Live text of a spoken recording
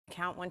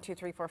count? 1, 2,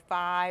 3, 4,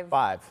 5.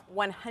 5.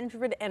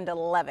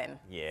 111.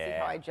 Yeah. See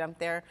how I jumped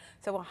there?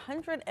 So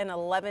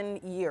 111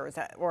 years,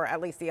 or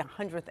at least the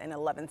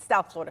 111th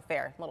South Florida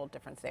Fair. A little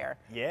difference there.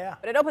 Yeah.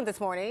 But it opened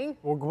this morning.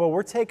 Well,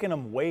 we're taking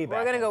them way back.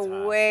 We're going to go in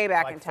time. way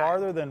back like in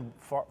time.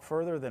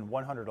 Further than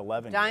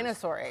 111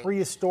 Dinosaur years. age.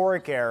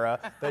 Prehistoric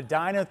era. The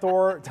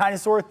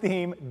dinosaur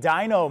theme,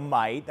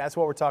 Dino-mite. That's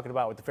what we're talking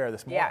about with the fair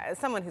this morning. Yeah, as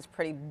someone who's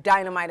pretty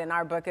dynamite in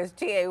our book is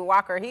T.A.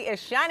 Walker. He is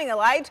shining a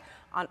light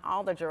on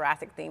all the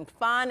Jurassic themed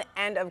fun,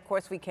 and of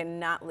course we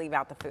cannot leave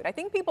out the food. I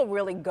think people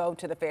really go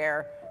to the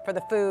fair for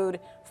the food,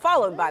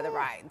 followed by the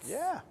rides.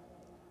 Yeah.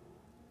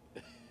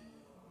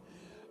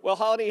 Well,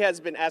 Holiday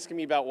has been asking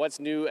me about what's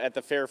new at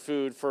the fair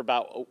food for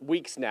about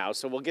weeks now,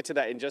 so we'll get to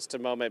that in just a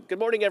moment. Good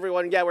morning,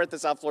 everyone. Yeah, we're at the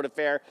South Florida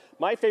Fair.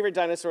 My favorite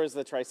dinosaur is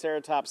the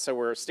Triceratops, so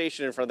we're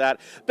stationed in front of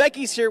that.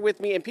 Becky's here with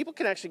me, and people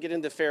can actually get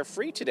into the fair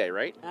free today,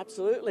 right?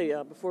 Absolutely,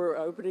 before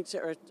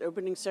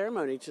opening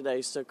ceremony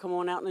today. So come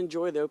on out and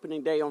enjoy the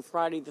opening day on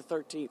Friday the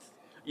 13th.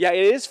 Yeah,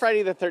 it is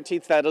Friday the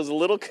 13th. That is a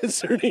little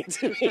concerning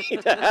to me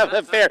to have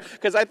a fair,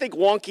 because I think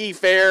wonky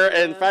fair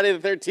and Friday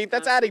the 13th,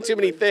 that's adding too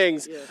many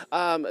things. Yes.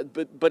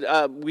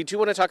 But we do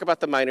want to talk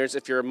about the minors.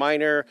 If you're a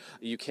minor,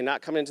 you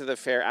cannot come into the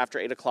fair after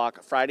 8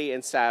 o'clock. Friday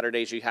and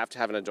Saturdays, you have to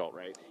have an adult,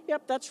 right?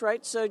 Yep, that's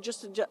right. So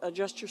just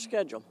adjust your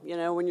schedule. You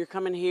know, when you're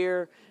coming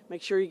here,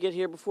 make sure you get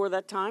here before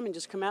that time and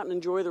just come out and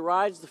enjoy the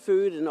rides, the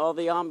food, and all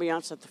the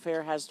ambiance that the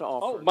fair has to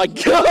offer. Oh my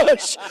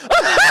gosh!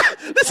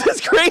 This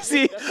is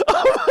crazy!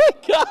 Oh my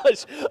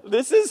gosh!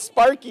 This is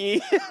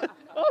Sparky.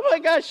 Oh my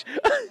gosh!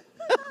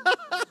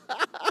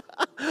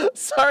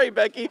 Sorry,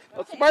 Becky.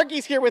 Well,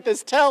 Sparky's here with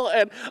his tail,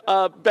 and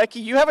Becky,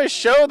 you have a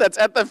show that's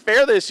at the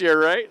fair this year,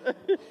 right?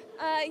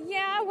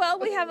 Yeah, well,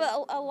 we have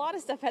a lot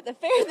of stuff at the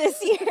fair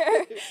this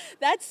year.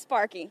 That's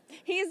Sparky.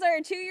 He's our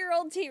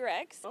 2-year-old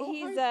T-Rex. Oh,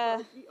 He's hi,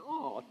 Sparky.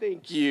 Oh,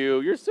 thank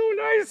you. You're so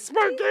nice,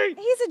 Sparky.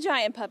 He's a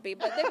giant puppy,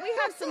 but then we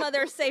have some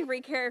other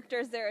savory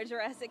characters there at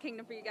Jurassic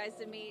Kingdom for you guys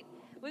to meet.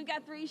 We've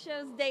got 3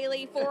 shows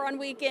daily, 4 on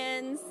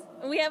weekends,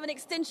 and we have an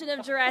extension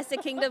of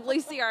Jurassic Kingdom,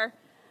 Lucy, our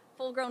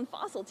full-grown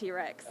fossil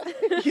T-Rex.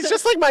 He's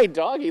just like my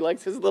dog. He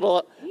likes his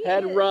little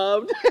head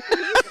rubbed.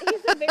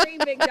 He's a very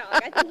big dog.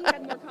 I think he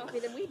had more coffee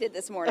than we did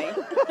this morning.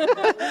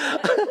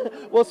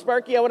 Well,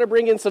 Sparky, I want to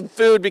bring in some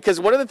food because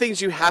one of the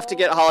things you have to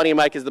get, Holiday and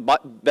Mike, is the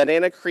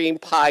banana cream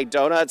pie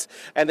donuts.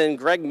 And then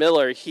Greg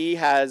Miller, he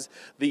has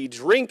the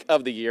drink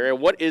of the year.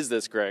 And what is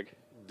this, Greg?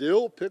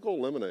 Dill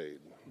pickle lemonade.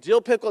 Dill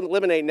pickle and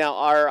lemonade. Now,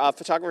 our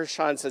photographer,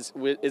 Sean, says,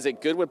 is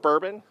it good with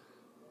bourbon?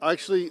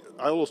 Actually,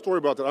 I have a little story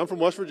about that. I'm from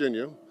West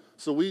Virginia,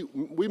 so we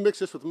mix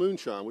this with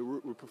moonshine.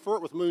 We prefer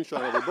it with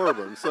moonshine over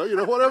bourbon. So, you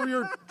know, whatever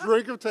your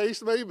drink of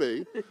taste may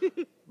be,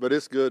 but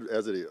it's good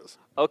as it is.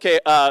 Okay,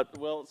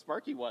 well,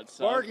 Sparky wants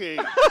some. Sparky!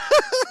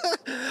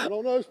 I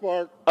don't know,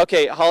 Spark.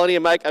 Okay, Holiday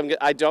and Mike,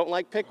 I don't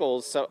like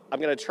pickles, so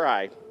I'm going to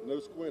try. No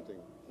squinting.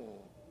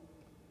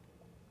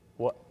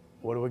 What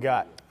do we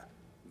got?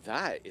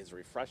 That is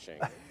refreshing.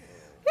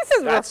 This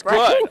is That's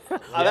refreshing. good.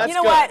 That's you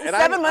know good. what? And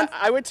 7 months.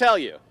 I would tell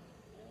you.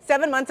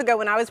 7 months ago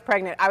when I was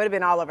pregnant, I would have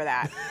been all over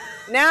that.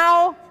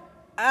 Now,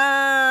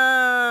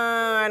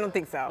 I don't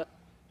think so.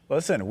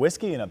 Listen,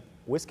 whiskey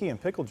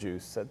and pickle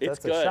juice. That's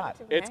good. a shot.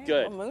 It's Okay,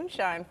 good. well,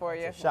 moonshine for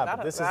you. Shot, Well,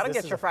 but this that'll is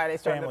get your Friday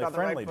started on the right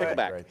family-friendly foot.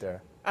 drink right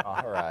there.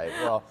 All right.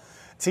 Well,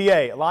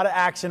 TA, a lot of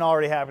action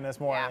already happening this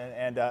morning,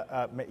 and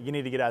you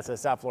need to get out to the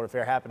South Florida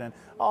Fair happening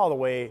all the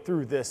way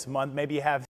through this month. Maybe you have